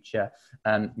of Future.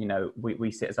 You know, we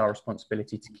see it as our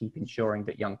responsibility to keep ensuring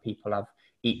that young people have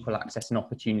equal access and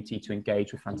opportunity to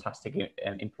engage with fantastic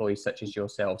employees such as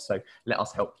yourselves. So let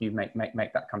us help you make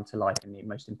that come to life in the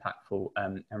most impactful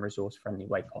and resource-friendly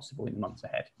way possible in the months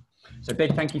ahead. So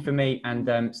big thank you for me,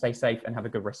 and stay safe and have a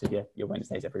good rest of your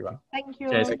Wednesdays, everyone. Thank you.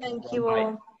 Cheers. Thank you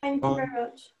all. Thank you very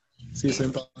much. See you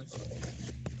soon. Bye.